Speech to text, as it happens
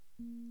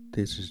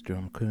This is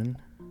John Kuhn.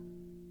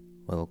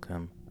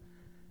 Welcome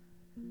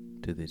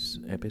to this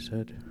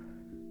episode.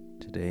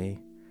 Today,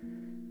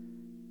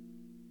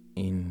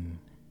 in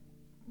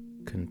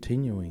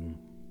continuing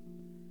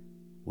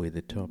with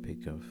the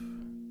topic of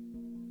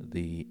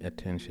the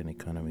attention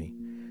economy,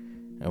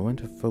 I want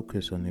to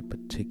focus on a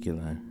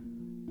particular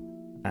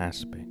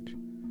aspect,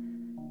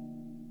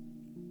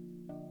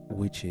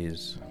 which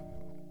is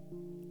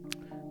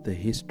the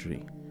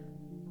history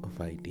of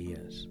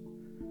ideas,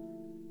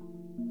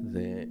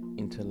 the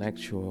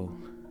intellectual,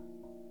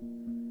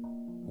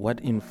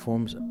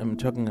 I'm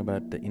talking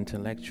about the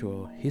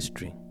intellectual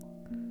history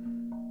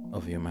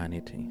of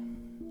humanity.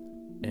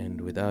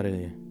 And without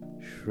a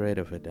shred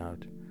of a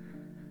doubt,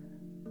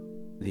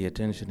 the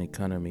attention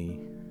economy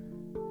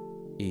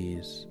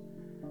is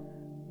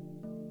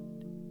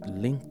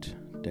linked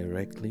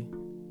directly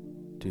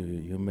to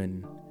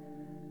human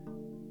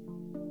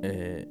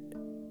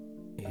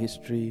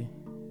history,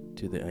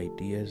 to the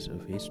ideas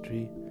of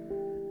history,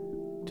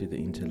 to the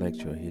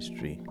intellectual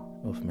history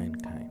of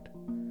mankind.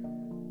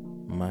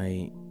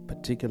 My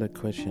particular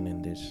question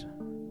in this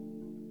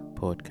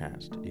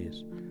podcast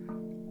is,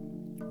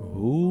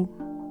 who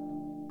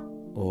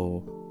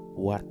or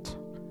what?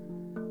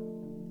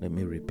 Let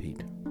me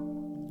repeat.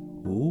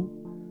 Who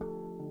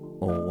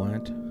or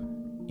what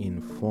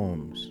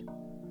informs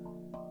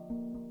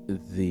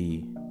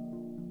the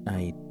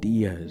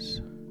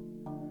ideas,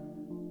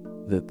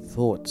 the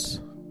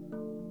thoughts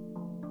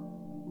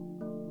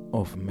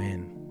of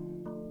men?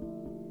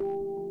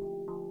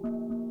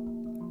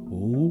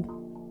 Who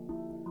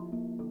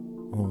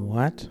or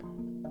what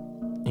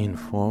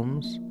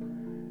informs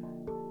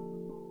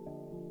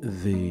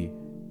the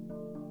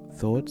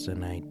thoughts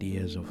and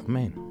ideas of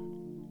men?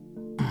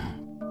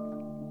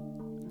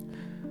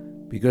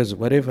 Because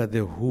whatever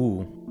the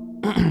who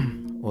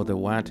or the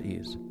what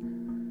is,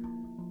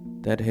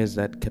 that has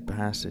that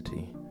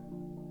capacity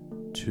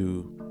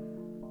to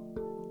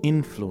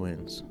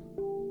influence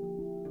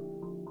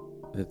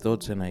the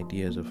thoughts and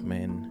ideas of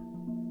men,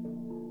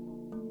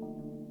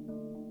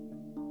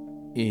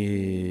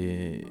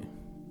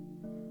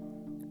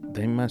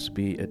 there must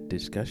be a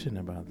discussion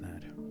about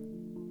that,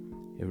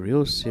 a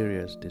real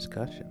serious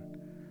discussion.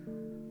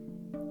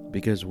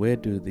 Because where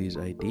do these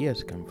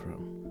ideas come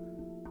from?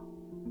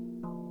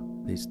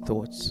 These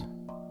thoughts.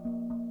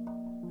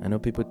 I know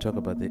people talk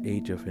about the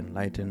age of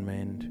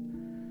enlightenment.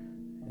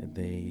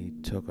 They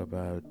talk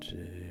about,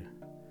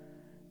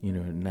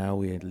 now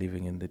we are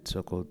living in the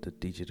so-called the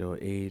digital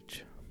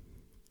age.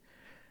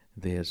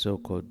 They are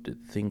so-called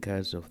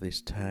thinkers of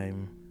this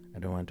time. I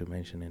don't want to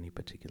mention any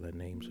particular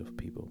names of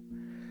people.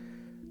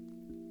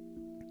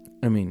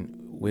 I mean,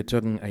 we're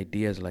talking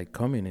ideas like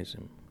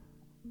communism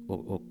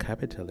or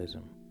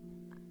capitalism.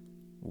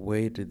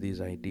 Where did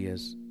these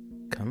ideas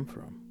come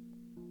from?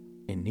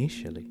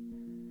 Initially,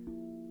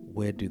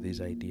 where do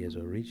these ideas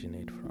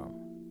originate from?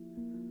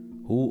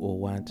 Who or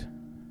what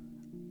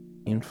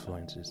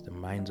influences the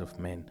minds of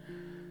men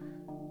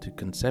to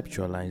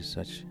conceptualize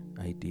such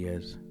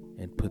ideas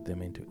and put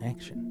them into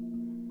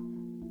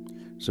action?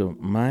 So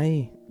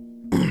my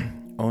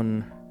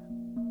own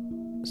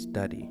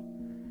study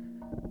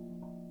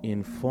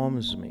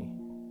informs me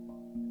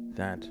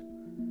that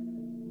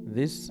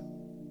this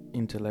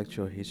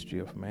intellectual history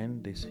of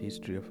man, this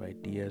history of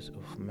ideas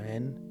of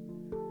man,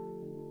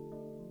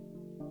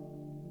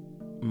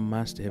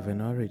 must have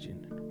an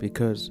origin.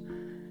 Because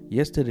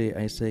yesterday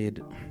I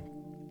said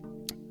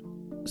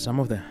some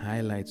of the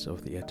highlights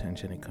of the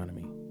attention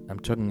economy. I'm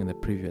talking in the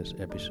previous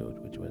episode,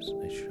 which was,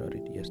 I shot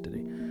it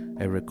yesterday.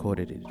 I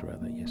recorded it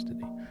rather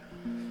yesterday.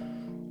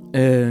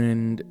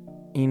 And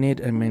in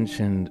it I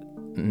mentioned,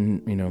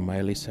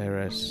 Miley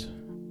Cyrus'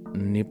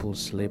 nipple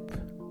slip,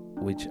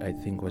 which I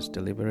think was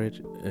deliberate,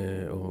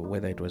 or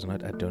whether it was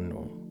not, I don't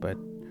know. But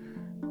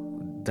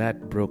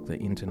that broke the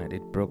internet.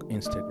 It broke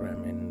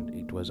Instagram, and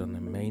it was on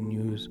the main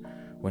news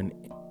when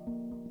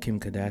Kim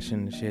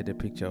Kardashian shared a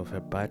picture of her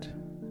butt.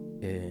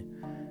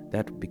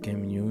 That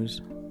became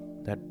news.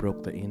 That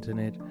broke the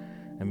internet.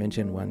 I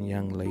mentioned one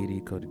young lady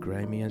called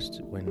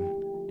Grimiest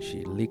when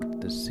she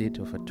licked the seat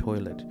of a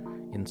toilet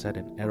inside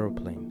an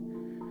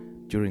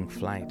aeroplane during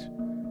flight.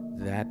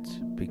 That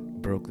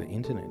broke the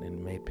internet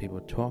and made people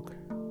talk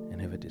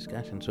and have a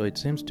discussion. So it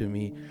seems to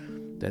me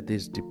that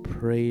these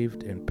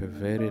depraved and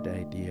perverted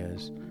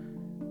ideas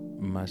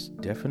must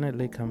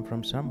definitely come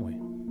from somewhere.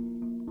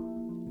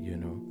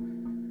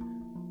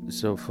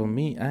 So for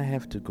me, I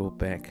have to go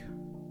back,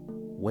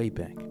 way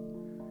back,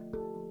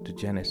 to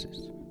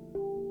Genesis.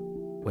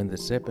 When the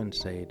serpent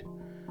said,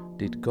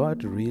 did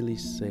God really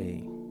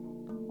say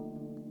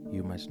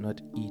you must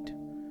not eat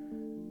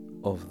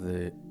of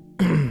the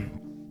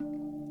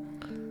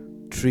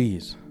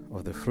trees,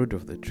 of the fruit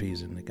of the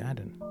trees in the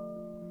garden?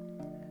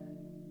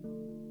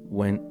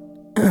 When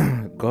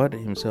God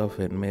himself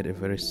had made a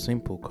very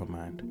simple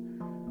command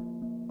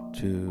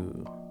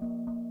to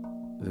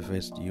the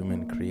first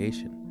human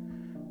creation,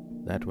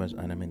 that was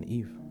Adam and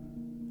Eve.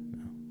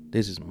 Now,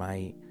 this is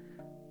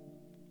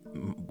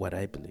what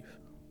I believe,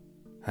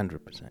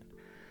 100%.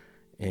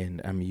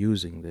 And I'm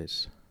using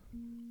this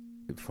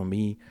for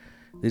me,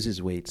 this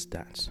is where it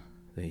starts,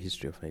 the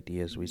history of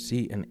ideas. We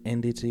see an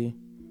entity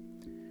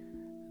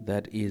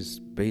that is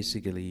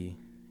basically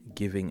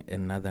giving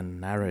another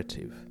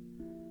narrative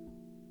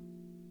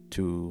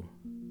to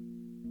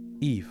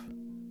Eve,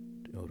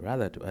 or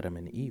rather to Adam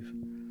and Eve.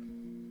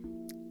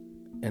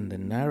 And the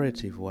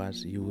narrative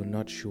was, you will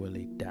not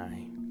surely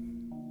die.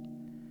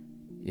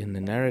 And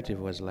the narrative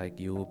was like,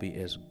 you will be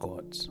as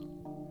gods.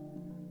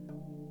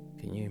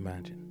 Can you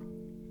imagine?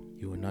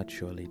 You will not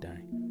surely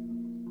die.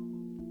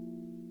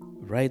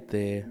 Right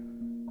there,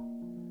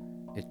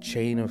 a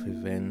chain of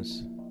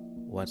events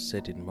was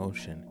set in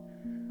motion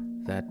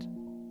that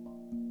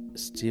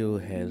still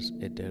has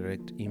a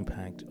direct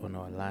impact on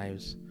our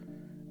lives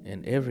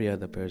and every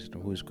other person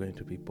who is going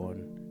to be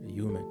born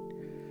human.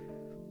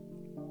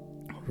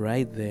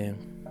 Right there,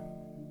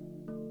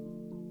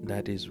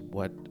 that is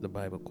what the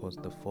Bible calls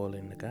the fall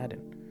in the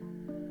garden.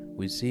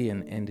 We see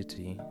an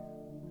entity,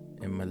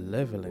 a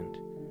malevolent,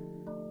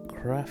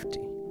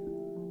 crafty,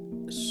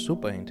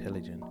 super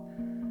intelligent,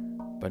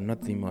 but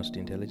not the most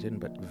intelligent,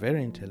 but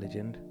very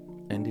intelligent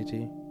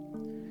entity,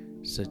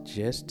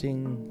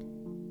 suggesting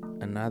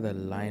another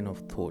line of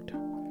thought.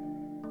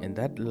 And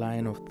that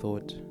line of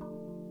thought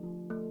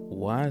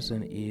was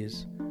and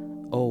is,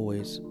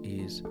 always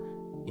is,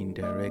 in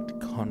direct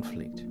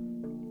conflict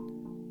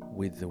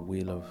with the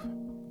will of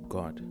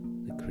God,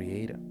 the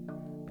Creator.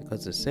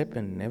 Because the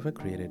serpent never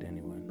created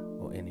anyone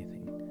or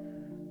anything,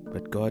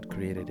 but God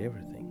created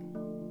everything.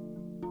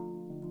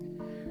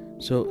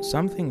 So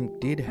something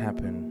did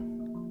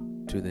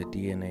happen to the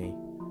DNA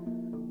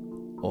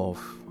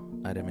of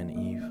Adam and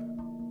Eve,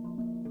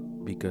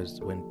 because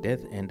when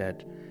death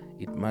ended,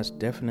 it must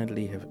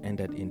definitely have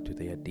entered into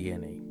their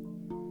DNA.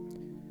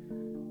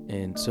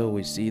 And so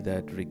we see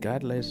that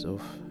regardless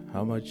of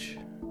how much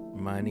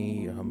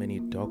money, how many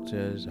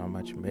doctors, how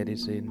much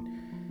medicine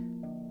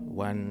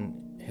one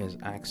has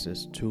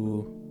access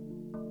to,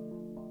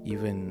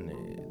 even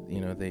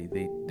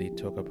they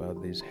talk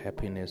about these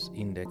happiness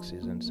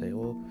indexes and say,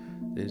 oh,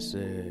 this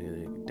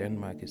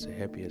Denmark is the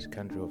happiest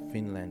country, or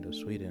Finland or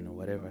Sweden or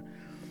whatever,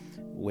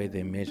 where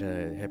they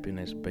measure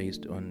happiness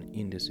based on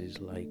indices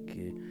like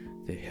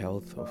the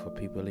health of a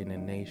people in a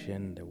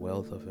nation, the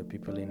wealth of a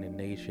people in a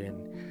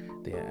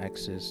nation, their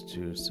access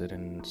to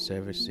certain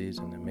services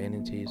and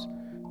amenities.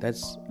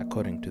 That's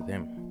according to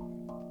them.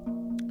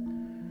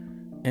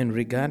 And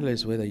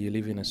regardless whether you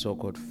live in a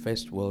so-called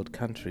first world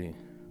country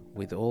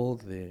with all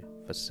the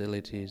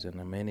facilities and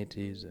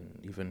amenities and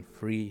even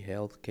free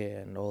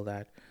healthcare and all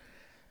that,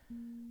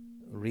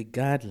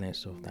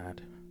 regardless of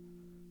that,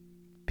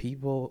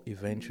 people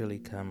eventually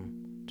come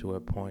to a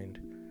point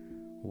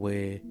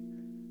where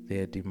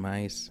their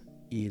demise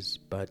is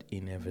but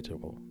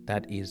inevitable.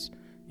 That is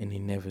an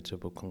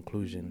inevitable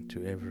conclusion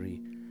to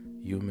every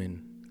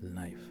human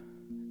life.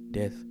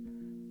 Death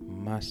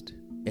must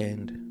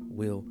end,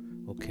 will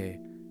occur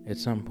at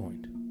some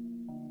point.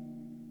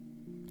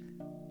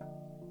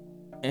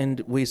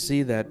 And we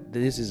see that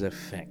this is a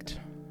fact,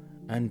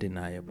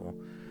 undeniable.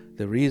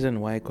 The reason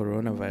why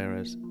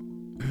coronavirus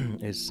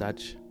is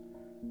such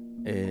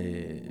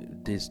a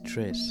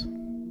distress,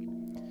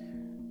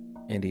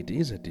 and it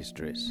is a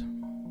distress,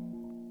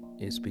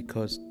 is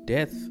because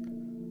death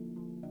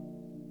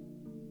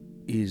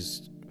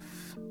is,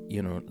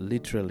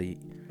 literally,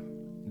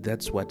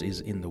 that's what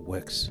is in the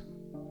works.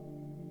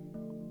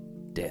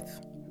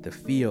 Death, the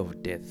fear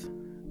of death,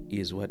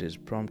 is what has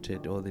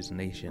prompted all these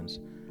nations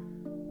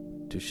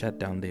to shut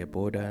down their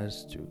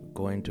borders, to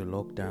go into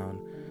lockdown,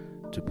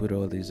 to put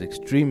all these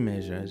extreme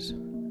measures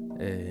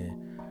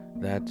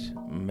that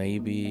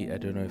maybe, I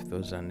don't know if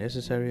those are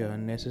necessary or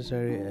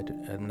unnecessary.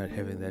 I'm not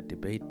having that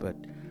debate, but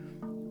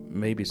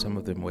maybe some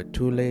of them were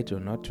too late or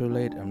not too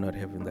late. I'm not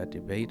having that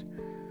debate.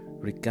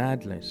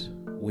 Regardless,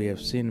 we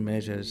have seen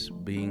measures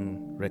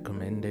being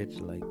recommended,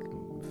 like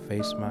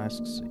face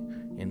masks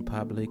in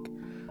public.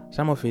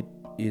 Some of it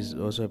is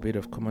also a bit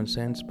of common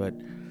sense, but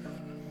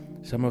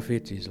some of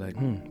it is like,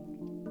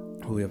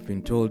 we have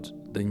been told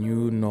the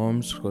new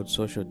norms called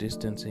social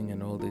distancing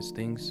and all these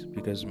things,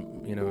 because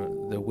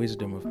the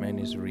wisdom of man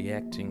is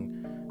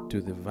reacting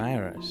to the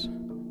virus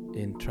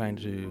in trying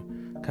to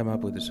come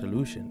up with a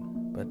solution,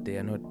 but they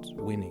are not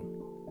winning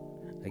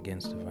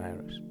against the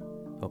virus.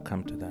 I'll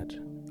come to that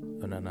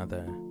on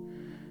another,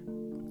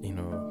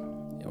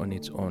 on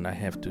its own. I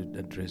have to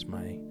address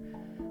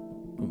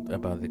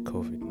about the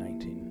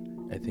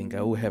COVID-19. I think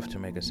I will have to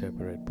make a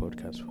separate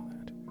podcast for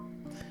that.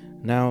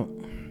 Now,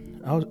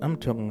 I'm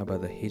talking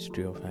about the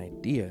history of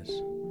ideas,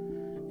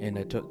 and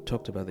I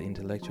talked about the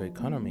intellectual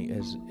economy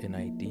as an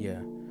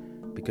idea,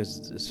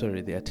 because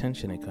the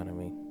attention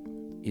economy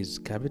is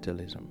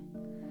capitalism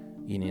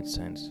in its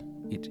sense.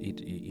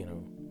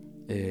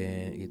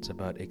 It's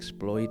about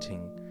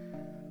exploiting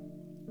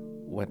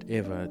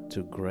whatever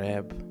to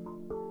grab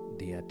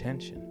the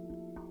attention,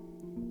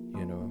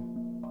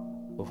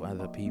 of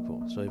other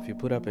people. So if you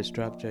put up a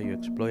structure, you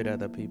exploit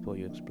other people,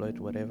 you exploit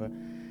whatever,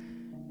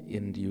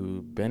 and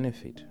you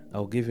benefit.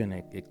 I'll give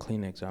you a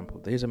clean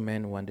example. There's a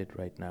man wanted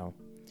right now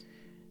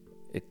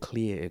a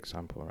clear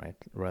example, right?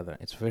 Rather,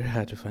 it's very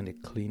hard to find a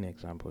clean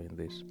example in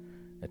this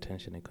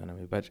attention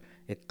economy, but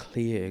a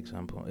clear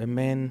example. A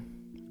man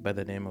by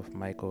the name of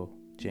Michael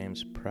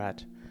James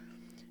Pratt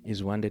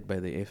is wanted by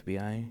the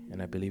FBI,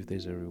 and I believe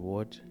there's a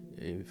reward.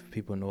 If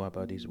people know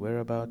about his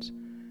whereabouts,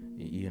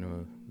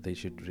 they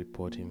should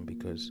report him,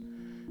 because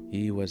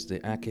he was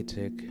the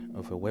architect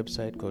of a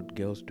website called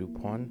Girls Do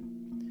Porn.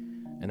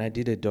 And I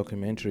did a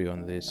documentary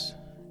on this.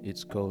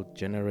 It's called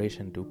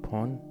Generation Do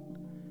Porn.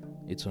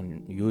 It's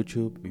on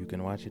YouTube. You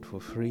can watch it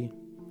for free,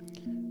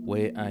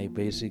 where I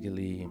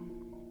basically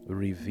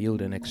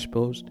revealed and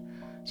exposed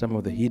some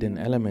of the hidden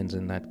elements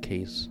in that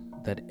case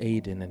that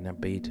aided and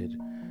abated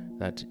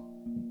that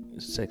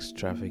sex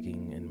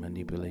trafficking and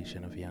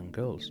manipulation of young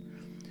girls.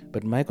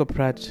 But Michael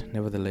Pratt,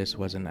 nevertheless,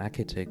 was an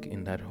architect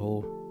in that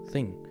whole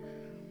thing,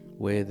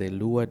 where they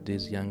lured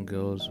these young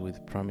girls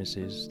with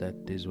promises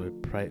that these were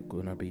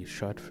gonna be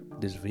shot.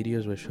 These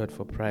videos were shot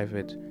for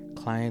private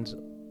clients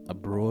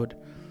abroad,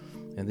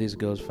 and these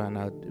girls found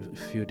out a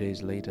few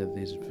days later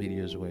these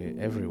videos were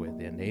everywhere.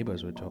 Their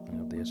neighbors were talking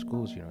of their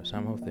schools.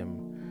 Some of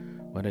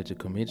them wanted to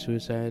commit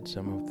suicide.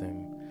 Some of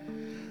them,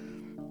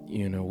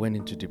 went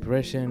into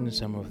depression.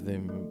 Some of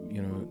them,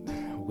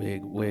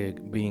 were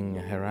being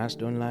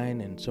harassed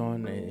online and so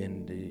on.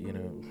 And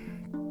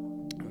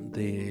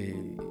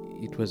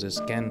it was a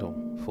scandal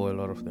for a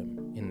lot of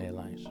them in their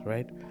lives,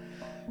 right?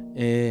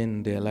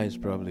 And their lives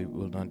probably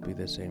will not be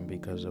the same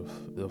because of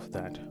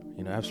that.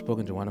 I've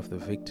spoken to one of the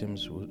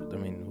victims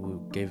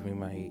who gave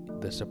me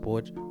the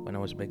support when I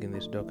was making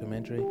this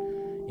documentary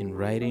in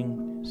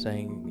writing,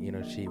 saying,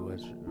 she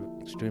was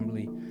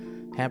extremely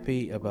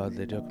happy about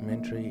the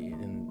documentary,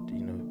 and,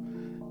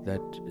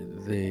 that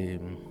the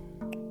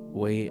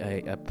way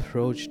I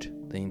approached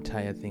the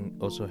entire thing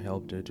also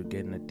helped her to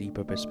get a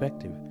deeper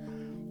perspective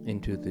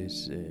into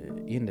this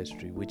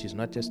industry, which is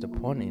not just the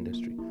porn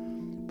industry,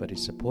 but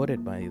is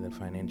supported by the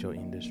financial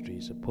industry,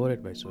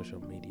 supported by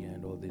social media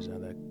and all these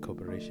other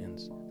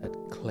corporations that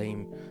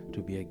claim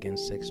to be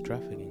against sex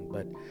trafficking,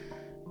 but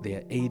they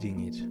are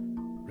aiding it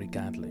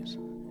regardless.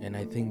 And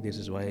I think this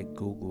is why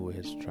Google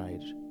has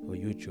tried, or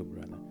YouTube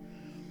rather,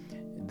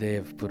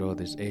 they've put all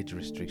these age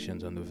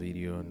restrictions on the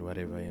video and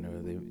whatever,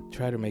 they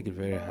try to make it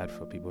very hard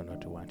for people not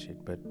to watch it,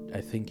 but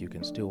I think you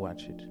can still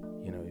watch it,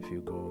 if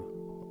you go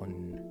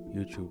on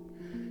YouTube,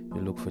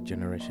 you look for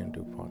Generation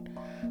Do Porn.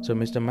 So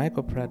Mr.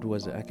 Michael Pratt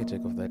was the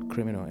architect of that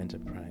criminal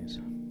enterprise,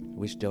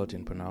 which dealt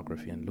in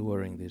pornography and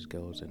luring these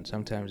girls, and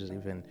sometimes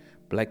even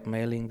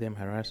blackmailing them,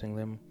 harassing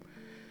them,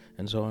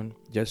 and so on,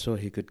 just so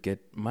he could get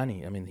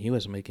money. He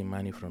was making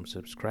money from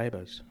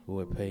subscribers who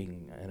were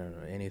paying,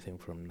 anything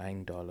from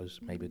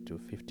 $9 maybe to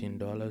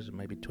 $15,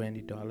 maybe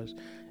 $20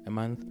 a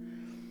month,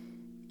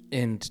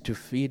 and to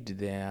feed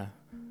their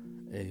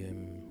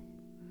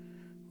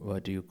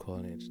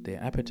their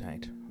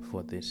appetite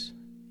for this.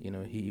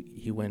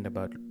 He went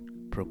about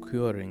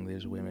procuring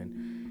these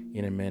women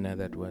in a manner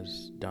that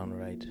was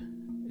downright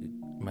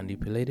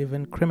manipulative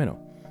and criminal,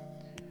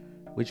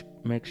 which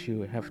makes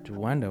you have to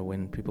wonder,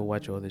 when people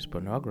watch all this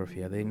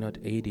pornography, are they not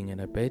aiding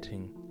and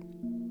abetting,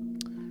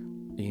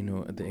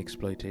 the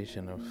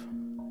exploitation of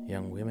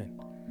young women?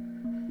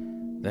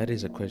 That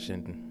is a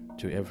question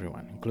to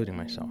everyone, including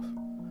myself.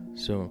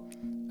 So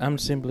I'm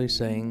simply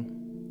saying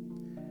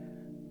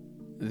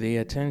the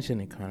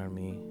attention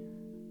economy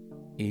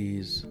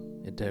is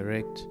a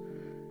direct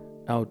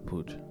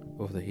output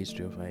of the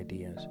history of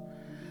ideas.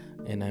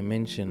 And I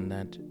mentioned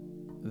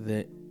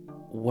that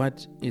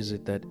what is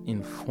it that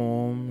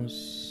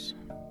informs,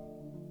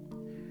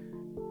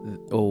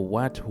 or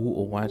what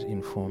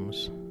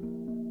informs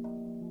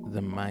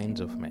the minds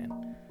of men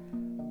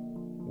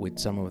with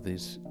some of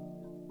these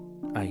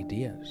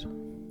ideas?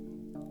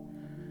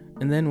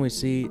 And then we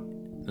see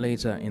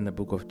later in the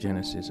book of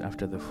Genesis,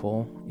 after the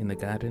fall in the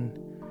garden,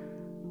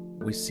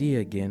 we see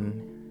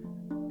again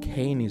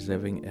Cain is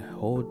having a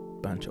whole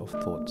bunch of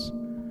thoughts.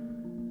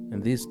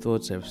 And these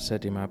thoughts have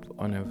set him up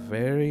on a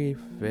very,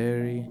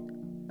 very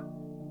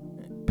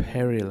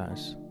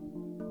perilous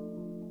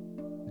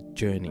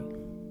journey.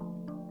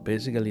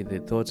 Basically, the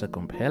thoughts are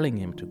compelling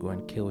him to go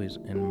and kill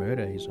and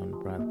murder his own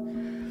brother.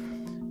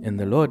 And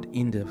the Lord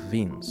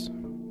intervenes.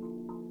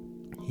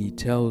 He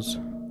tells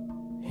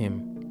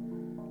him,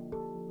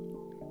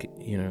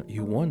 he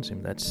warns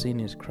him that sin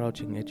is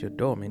crouching at your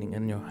door, meaning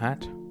in your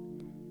heart,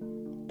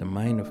 the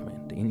mind of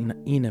man, the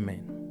inner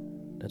man.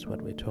 That's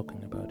what we're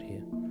talking about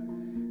here.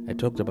 I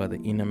talked about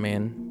the inner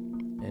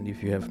man, and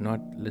if you have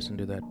not listened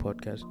to that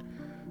podcast,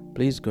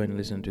 please go and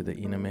listen to the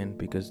inner man,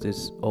 because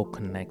this all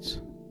connects,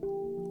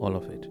 all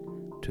of it,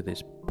 to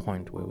this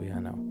point where we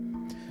are now.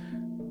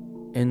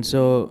 And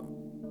so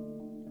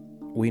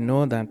we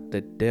know that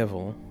the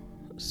devil,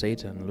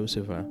 Satan,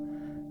 Lucifer,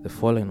 the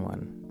fallen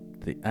one,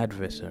 the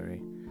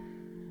adversary,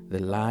 the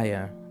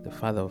liar, the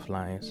father of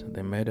liars,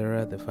 the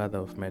murderer, the father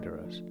of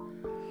murderers,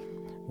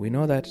 we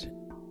know that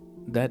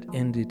that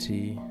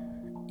entity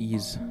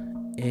is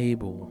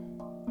able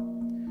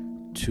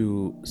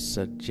to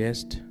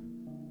suggest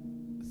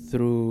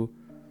through,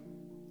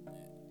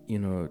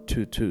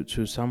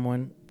 to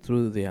someone,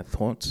 through their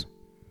thoughts,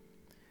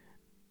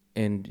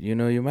 And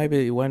you might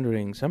be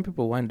wondering, some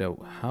people wonder,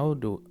 how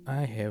do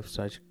I have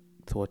such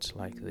thoughts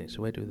like this?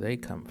 Where do they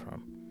come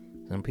from?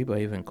 Some people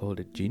even called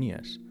it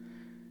genius.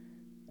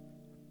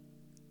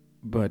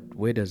 But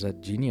where does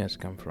that genius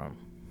come from?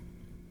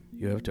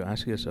 You have to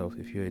ask yourself,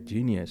 if you're a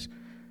genius,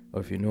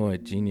 or if you know a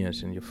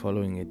genius and you're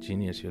following a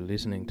genius, you're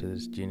listening to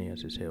this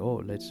genius, you say,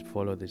 oh, let's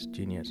follow this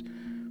genius.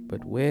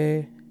 But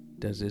where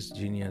does this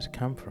genius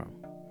come from?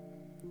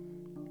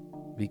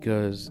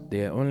 Because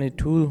there are only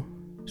two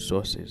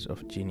sources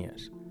of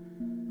genius.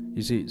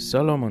 You see,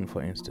 Solomon,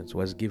 for instance,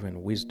 was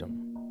given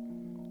wisdom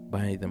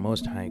by the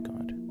Most High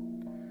God.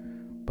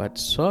 But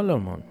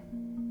Solomon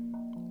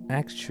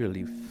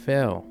actually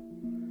fell,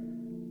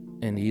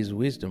 and his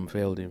wisdom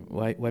failed him.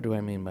 What do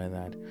I mean by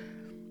that?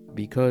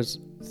 Because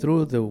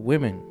through the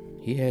women,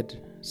 he had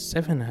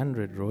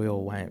 700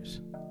 royal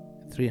wives,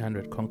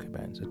 300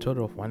 concubines, a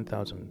total of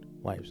 1,000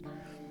 wives,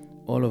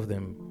 all of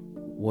them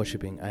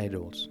worshipping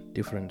idols,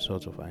 different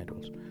sorts of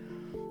idols,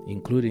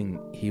 including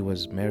he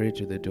was married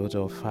to the daughter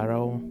of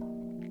Pharaoh,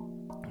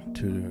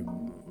 to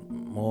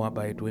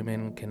Moabite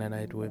women,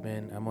 Canaanite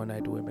women,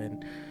 Ammonite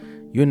women,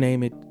 you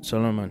name it,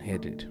 Solomon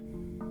had it.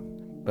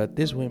 But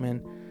these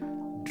women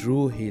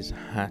drew his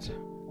heart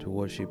to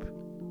worship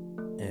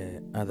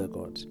other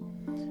gods.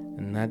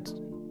 And that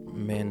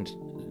meant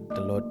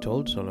the Lord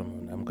told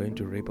Solomon, I'm going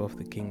to rip off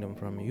the kingdom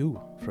from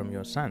you, from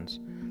your sons.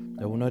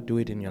 I will not do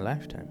it in your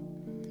lifetime.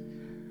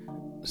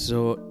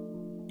 So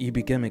he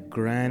became a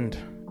grand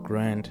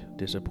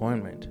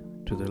disappointment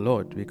to the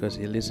Lord because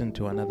he listened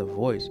to another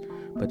voice.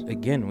 But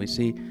again, we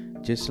see,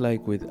 just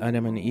like with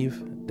Adam and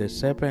Eve, the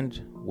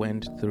serpent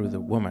went through the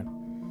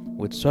woman.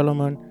 With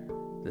Solomon,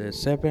 the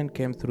serpent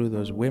came through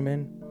those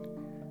women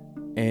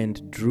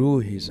and drew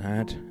his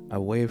heart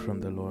away from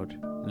the Lord,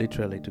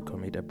 literally to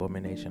commit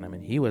abomination. I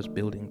mean, he was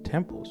building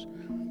temples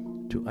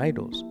to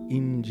idols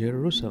in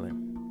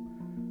Jerusalem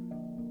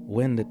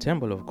when the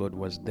temple of God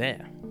was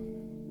there,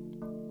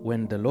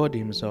 when the Lord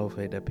himself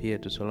had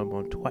appeared to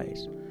Solomon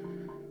twice.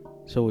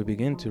 So we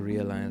begin to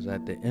realize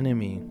that the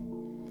enemy,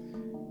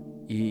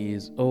 he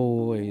is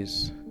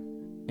always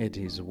at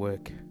his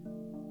work,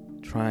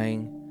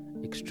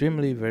 trying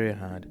extremely very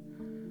hard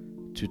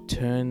to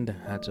turn the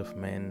hearts of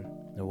men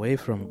away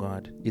from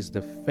God. Is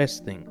the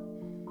first thing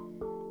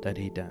that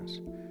he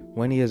does.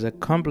 When he has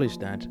accomplished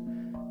that,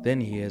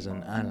 then he has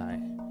an ally.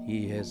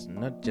 He has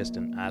not just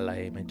an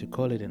ally, I mean, to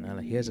call it an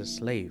ally, he has a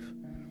slave.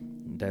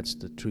 That's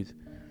the truth,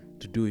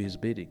 to do his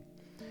bidding.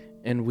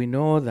 And we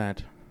know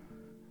that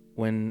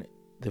when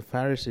the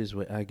Pharisees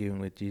were arguing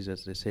with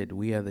Jesus, they said,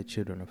 we are the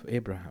children of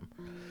Abraham.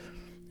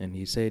 And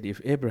he said, if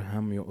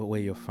Abraham were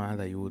your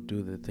father, you would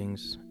do the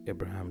things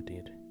Abraham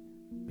did.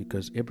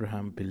 Because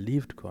Abraham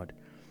believed God.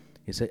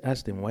 He said,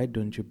 ask them, why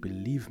don't you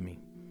believe me?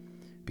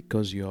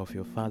 Because you are of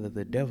your father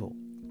the devil,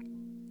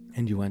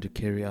 and you want to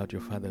carry out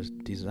your father's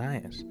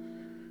desires.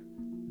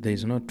 There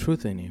is no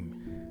truth in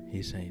him,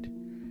 he said,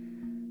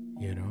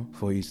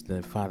 for he's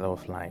the father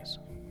of lies.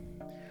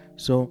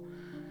 So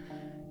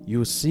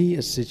you see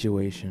a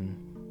situation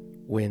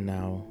where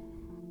now,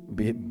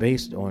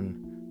 based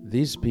on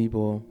these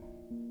people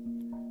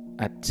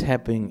are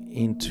tapping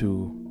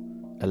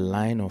into a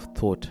line of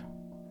thought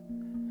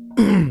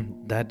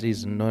that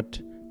is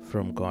not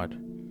from God.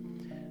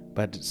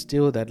 But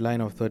still that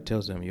line of thought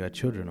tells them you are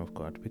children of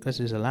God, because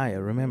he's a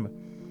liar, remember.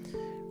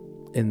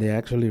 And they're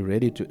actually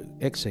ready to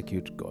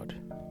execute God.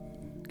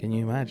 Can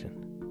you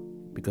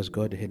imagine? Because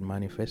God had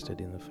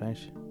manifested in the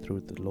flesh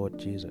through the Lord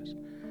Jesus.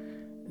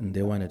 And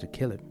they wanted to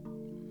kill him.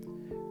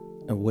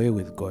 Away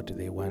with God,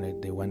 they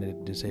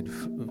said,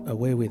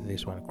 away with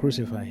this one,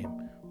 crucify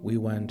him. We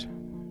want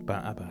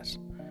Barabbas,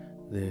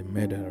 the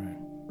murderer.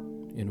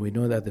 And we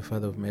know that the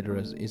father of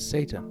murderers is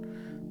Satan.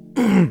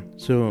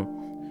 So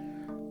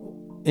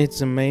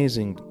it's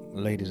amazing,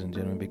 ladies and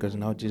gentlemen, because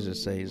now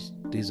Jesus says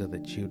these are the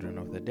children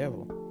of the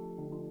devil.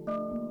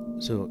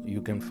 So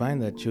you can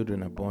find that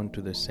children are born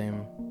to the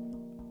same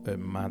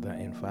mother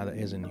and father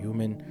as in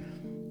human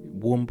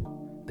womb.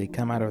 They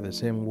come out of the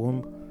same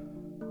womb.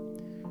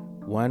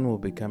 One will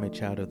become a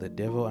child of the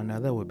devil,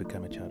 another will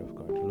become a child of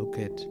God. Look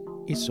at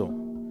Esau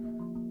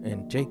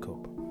and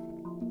Jacob.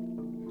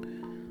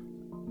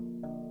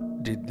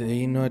 Did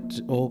they not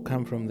all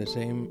come from the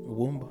same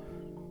womb?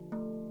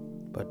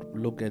 But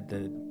look at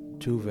the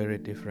two very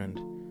different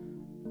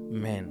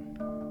men.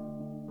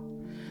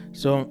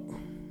 So,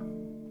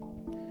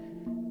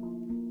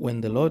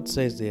 when the Lord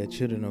says they are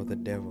children of the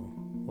devil,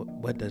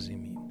 what does he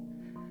mean?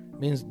 It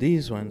means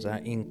these ones are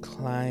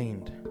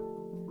inclined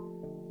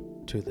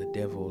to the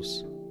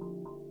devil's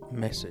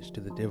message,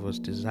 to the devil's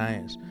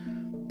desires.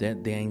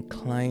 That they're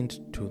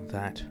inclined to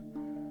that,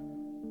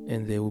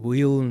 and they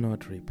will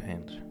not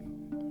repent.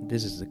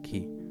 This is the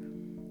key.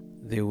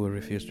 They will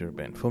refuse to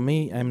repent. For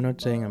me, I'm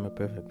not saying I'm a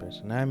perfect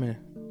person.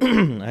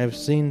 I've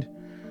sinned,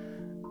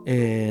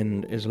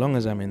 and as long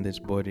as I'm in this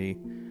body,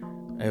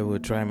 I will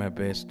try my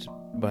best.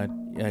 But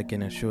I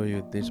can assure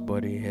you, this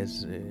body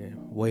has a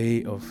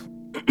way of,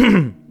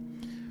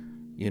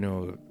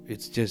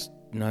 it's just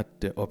not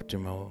the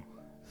optimal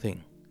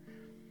thing.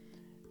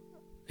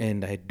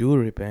 And I do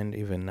repent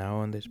even now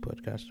on this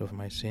podcast of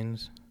my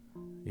sins,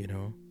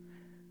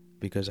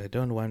 because I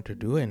don't want to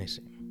do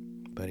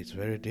anything. But it's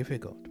very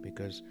difficult,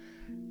 because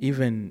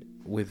even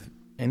with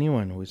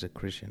anyone who is a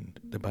Christian,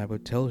 the Bible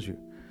tells you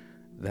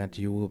that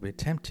you will be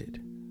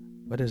tempted.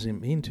 What does it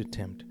mean to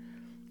tempt?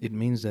 It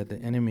means that the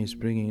enemy is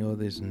bringing all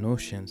these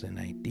notions and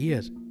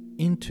ideas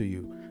into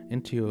you,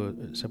 into your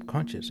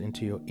subconscious,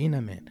 into your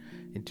inner man,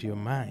 into your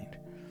mind.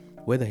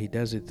 Whether he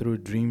does it through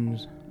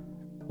dreams,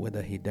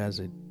 whether he does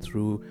it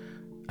through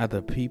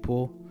other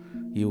people,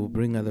 he will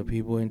bring other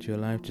people into your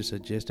life to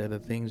suggest other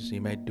things. He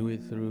might do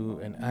it through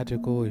an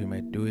article, he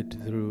might do it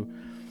through,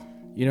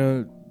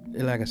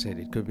 like I said,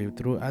 it could be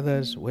through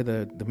others,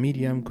 whether the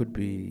medium could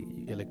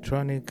be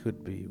electronic,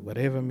 could be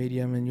whatever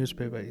medium, a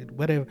newspaper,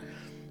 whatever.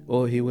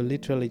 Or he will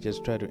literally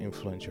just try to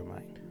influence your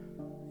mind,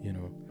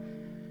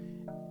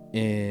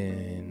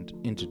 and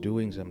into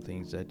doing some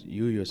things that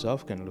you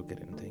yourself can look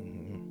at and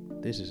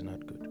think, this is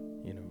not good.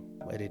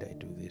 Why did I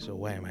do this? Or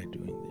why am I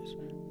doing this?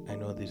 I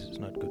know this is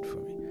not good for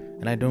me,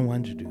 and I don't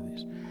want to do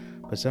this.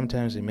 But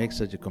sometimes he makes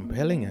such a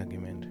compelling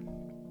argument.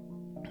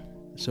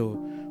 So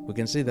we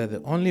can see that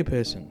the only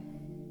person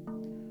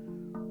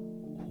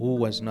who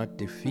was not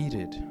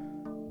defeated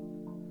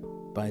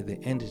by the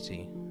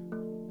entity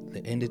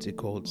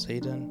called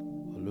Satan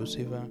or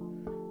Lucifer,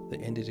 the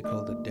entity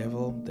called the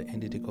devil, the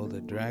entity called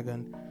the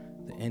dragon,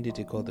 the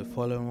entity called the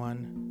fallen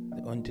one,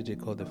 the entity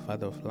called the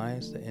father of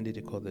lies, the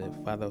entity called the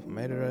father of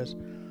murderers,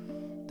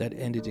 that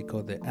entity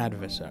called the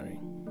adversary.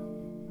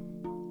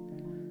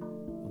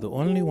 The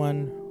only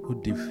one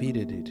who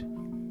defeated it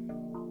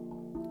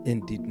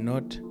and did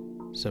not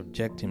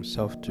subject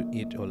himself to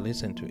it or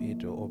listen to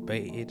it or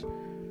obey it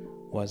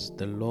was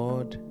the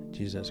Lord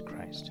Jesus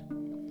Christ.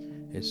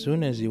 As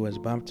soon as he was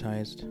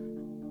baptized,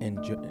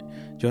 and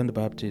John the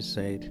Baptist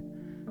said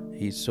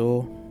he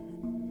saw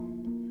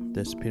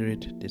the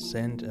Spirit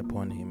descend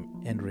upon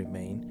him and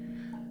remain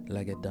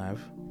like a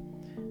dove,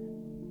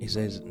 he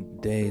says,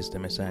 there is the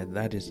Messiah,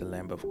 that is the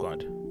Lamb of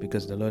God.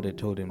 Because the Lord had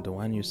told him, the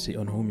one you see,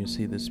 on whom you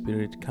see the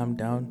Spirit come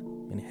down,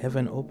 when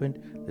heaven opened,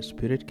 the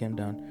Spirit came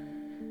down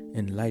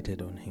and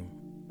lighted on him.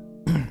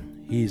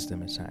 He is the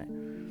Messiah.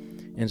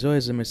 And so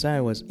as the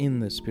Messiah was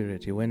in the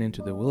Spirit, he went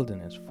into the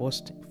wilderness,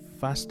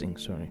 fasting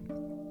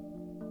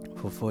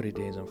for 40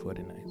 days and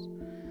 40 nights.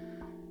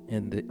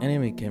 And the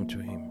enemy came to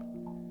him,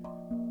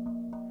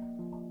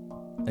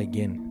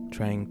 again,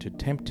 trying to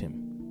tempt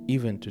him,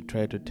 even to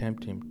try to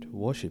tempt him to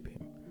worship him.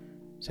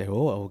 Say, I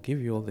will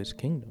give you all these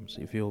kingdoms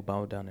if you'll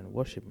bow down and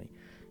worship me.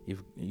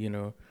 If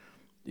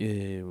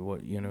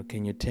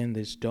can you turn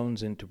these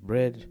stones into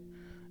bread?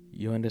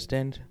 You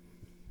understand?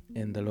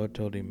 And the Lord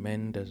told him,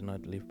 man does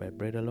not live by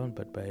bread alone,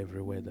 but by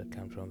every word that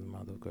comes from the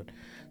mouth of God.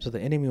 So the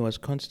enemy was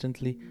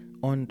constantly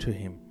on to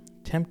him,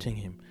 tempting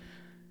him,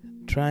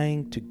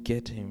 trying to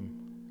get him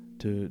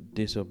to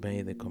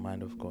disobey the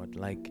command of God.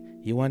 Like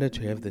he wanted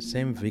to have the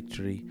same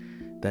victory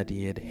that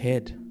he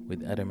had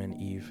with Adam and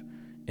Eve,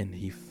 and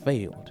he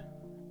failed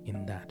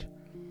in that.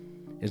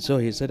 And so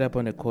he set up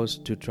on a course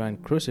to try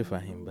and crucify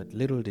him, but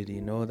little did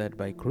he know that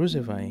by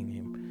crucifying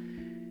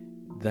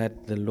him,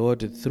 that the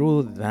Lord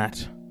through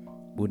that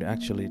would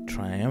actually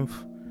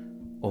triumph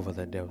over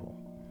the devil.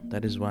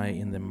 That is why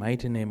in the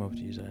mighty name of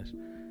Jesus,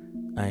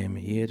 I am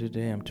here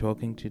today, I'm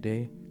talking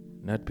today,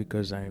 not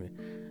because I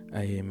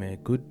am a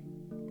good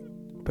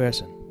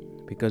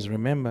person. Because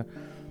remember,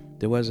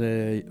 there was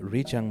a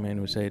rich young man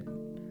who said,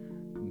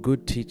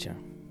 good teacher,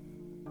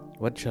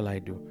 what shall I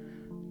do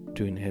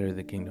to inherit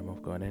the kingdom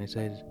of God? And he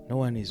says, no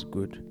one is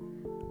good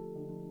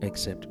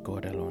except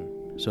God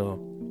alone. So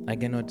I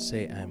cannot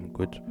say I am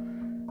good.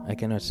 I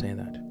cannot say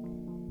that.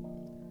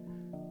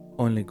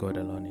 Only God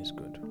alone is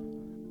good.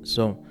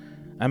 So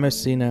I'm a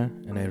sinner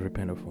and I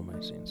repent of all my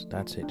sins.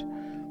 That's it.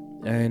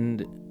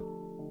 And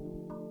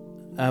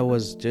I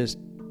was just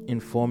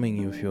informing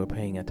you, if you're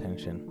paying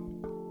attention,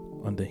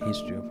 on the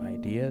history of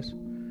ideas,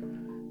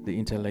 the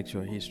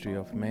intellectual history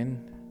of men.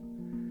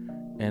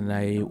 And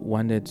I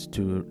wanted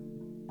to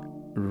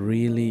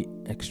really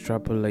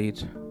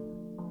extrapolate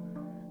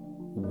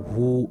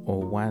who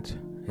or what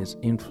has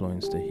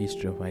influenced the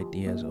history of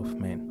ideas of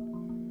men.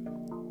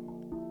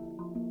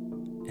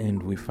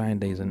 And we find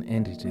there is an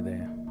entity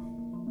there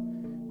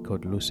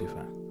called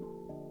Lucifer,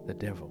 the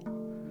devil.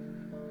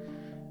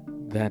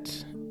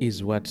 That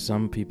is what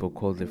some people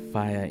call the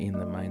fire in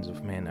the minds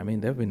of men. I mean,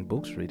 there have been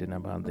books written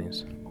about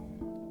this.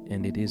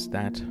 And it is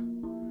that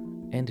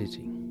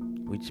entity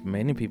which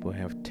many people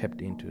have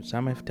tapped into.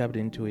 Some have tapped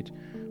into it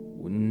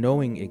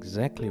knowing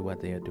exactly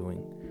what they are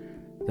doing.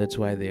 That's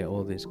why there are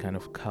all these kind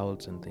of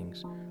cults and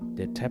things.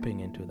 They're tapping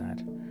into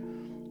that.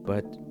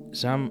 But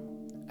some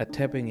are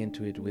tapping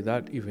into it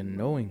without even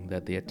knowing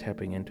that they are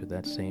tapping into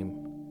that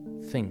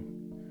same thing.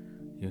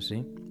 You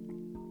see?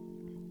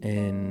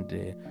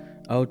 And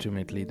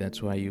ultimately,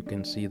 that's why you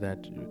can see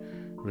that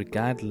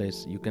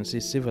regardless, you can see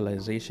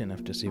civilization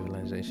after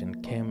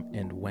civilization came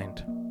and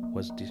went.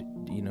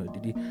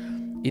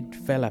 It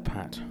fell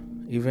apart.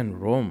 Even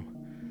Rome,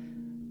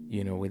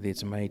 with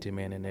its mighty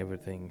men and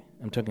everything.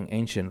 I'm talking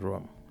ancient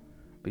Rome,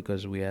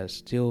 because we are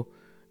still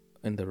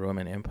in the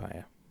Roman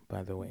Empire,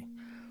 by the way,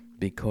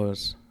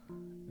 because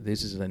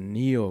this is a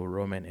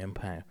neo-Roman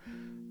empire,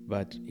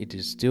 but it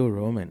is still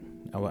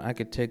Roman. Our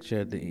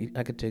architecture, the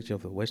architecture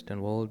of the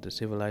Western world, the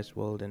civilized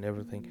world, and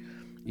everything,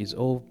 is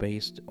all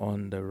based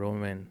on the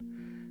Roman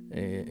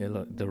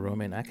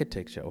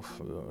architecture of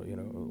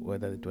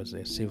whether it was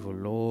their civil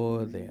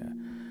law, their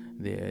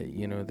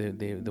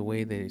the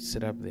way they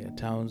set up their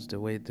towns,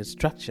 the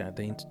structure,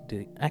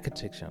 the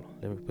architecture.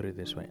 Let me put it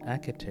this way: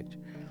 architecture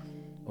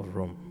of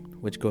Rome,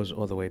 which goes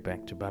all the way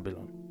back to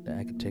Babylon. The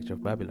architecture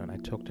of Babylon. I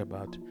talked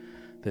about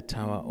the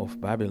Tower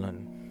of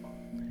Babylon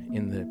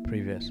in the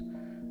previous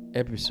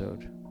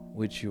episode,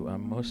 which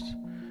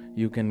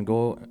you can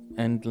go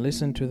and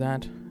listen to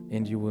that,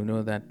 and you will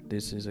know that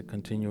this is a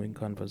continuing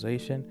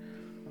conversation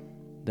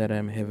that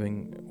I'm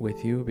having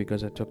with you,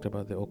 because I talked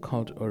about the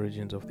occult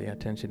origins of the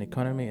attention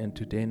economy, and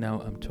today now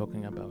I'm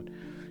talking about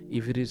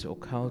if it is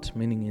occult,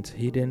 meaning it's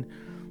hidden.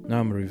 Now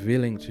I'm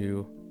revealing to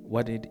you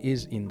what it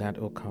is in that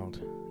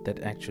occult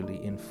that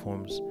actually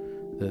informs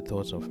the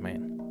thoughts of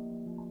man,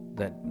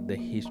 that the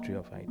history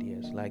of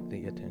ideas like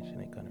the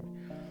attention economy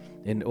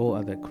and all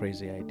other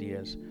crazy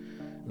ideas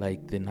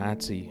like the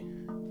Nazi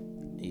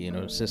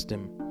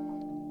system.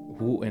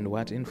 Who and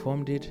what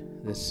informed it?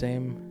 The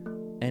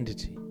same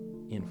entity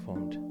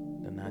informed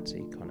the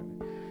Nazi economy.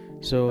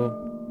 So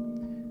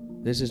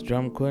this is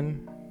Drum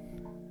Kun,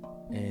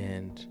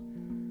 and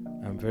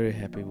I'm very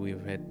happy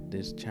we've had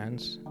this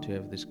chance to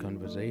have this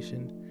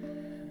conversation,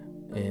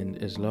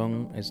 and as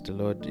long as the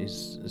Lord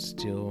is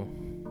still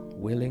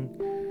willing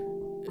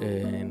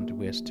and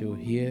we're still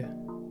here,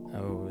 I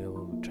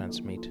will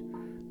transmit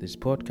this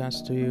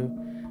podcast to you.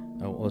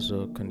 I'll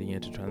also continue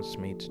to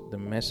transmit the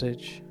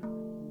message,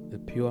 the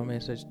pure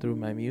message, through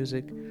my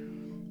music,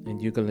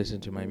 and you can listen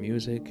to my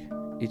music.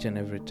 Each and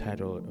every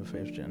title of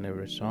each and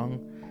every song,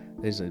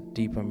 there's a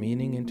deeper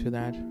meaning into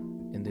that,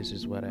 and this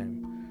is what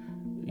I'm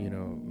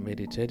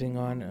meditating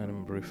on and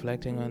I'm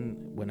reflecting on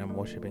when I'm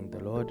worshiping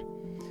the Lord.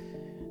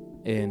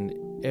 And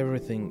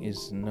everything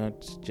is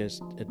not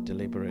just a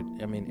deliberate,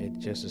 it's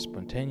just a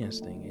spontaneous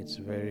thing. It's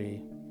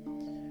very,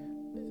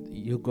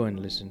 you go and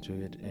listen to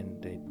it,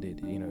 and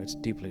it's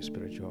deeply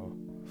spiritual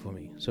for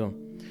me. So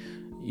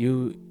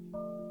you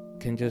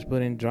can just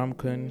put in Drum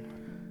Kun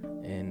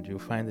and you'll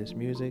find this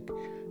music,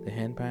 the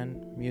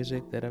handpan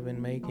music that I've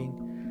been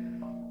making.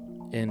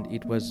 And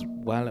it was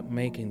while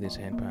making this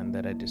handpan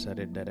that I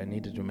decided that I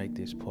needed to make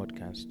this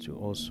podcast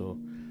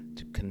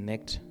to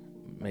connect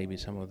maybe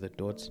some of the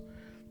dots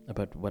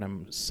about what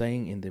I'm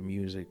saying in the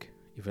music,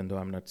 even though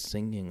I'm not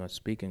singing or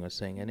speaking or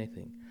saying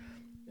anything,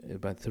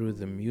 but through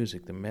the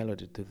music, the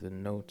melody, through the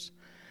notes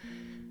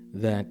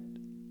that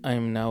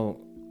I'm now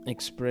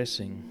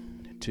expressing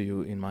to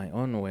you in my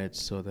own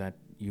words, so that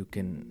you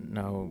can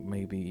now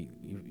maybe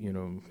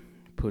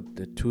put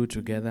the two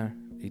together.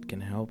 It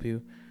can help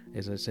you.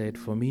 As I said,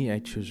 for me, I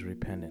choose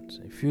repentance.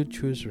 If you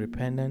choose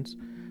repentance,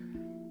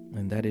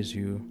 and that is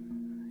you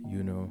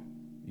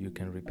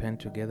can repent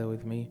together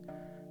with me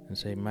and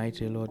say,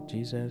 Mighty Lord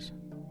Jesus,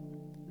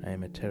 I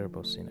am a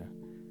terrible sinner.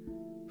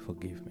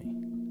 Forgive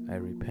me. I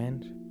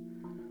repent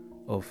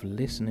of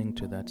listening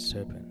to that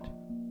serpent,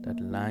 that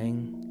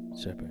lying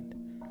serpent.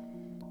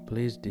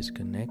 Please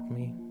disconnect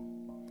me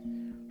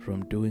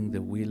from doing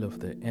the will of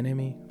the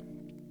enemy,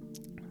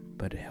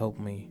 but help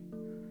me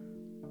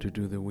to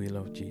do the will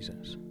of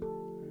Jesus.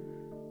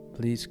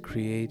 Please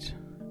create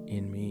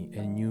in me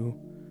a new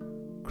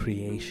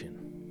creation.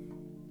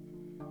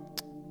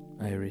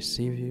 I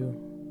receive you,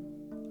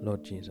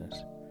 Lord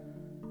Jesus,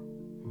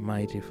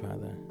 mighty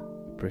Father,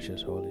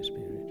 precious Holy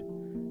Spirit.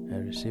 I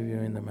receive you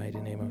in the mighty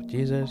name of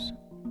Jesus,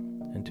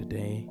 and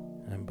today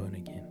I'm born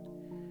again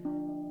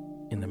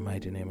in the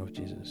mighty name of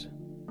Jesus.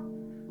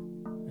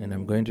 And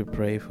I'm going to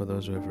pray for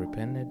those who have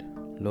repented.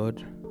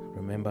 Lord,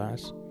 remember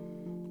us.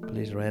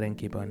 Please write and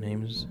keep our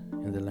names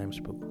in the Lamb's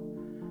Book.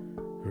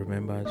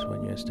 Remember us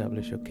when you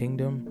establish your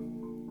kingdom.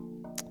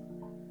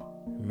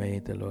 May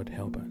the Lord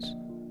help us,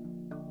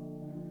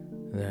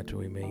 that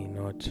we may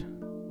not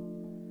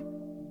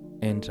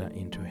enter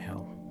into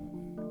hell.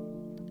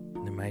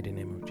 In the mighty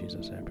name of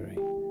Jesus I pray.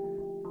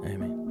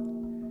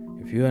 Amen.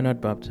 If you are not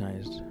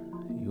baptized,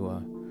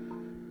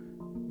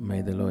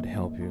 may the Lord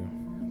help you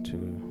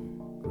to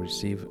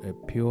receive a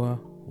pure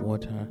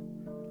water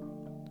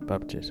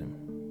baptism.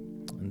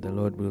 And the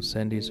Lord will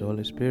send His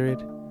Holy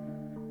Spirit.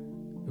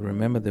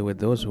 Remember, there were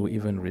those who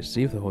even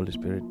received the Holy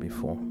Spirit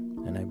before,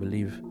 and I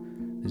believe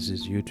this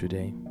is you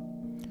today,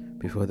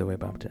 before they were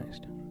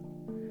baptized.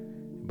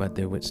 But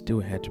they would still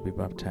had to be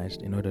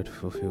baptized in order to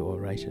fulfill all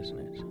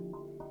righteousness.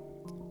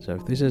 So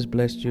if this has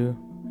blessed you,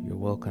 you're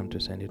welcome to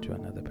send it to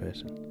another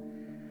person.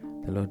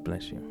 The Lord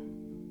bless you.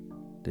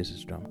 This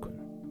is Drum Kun.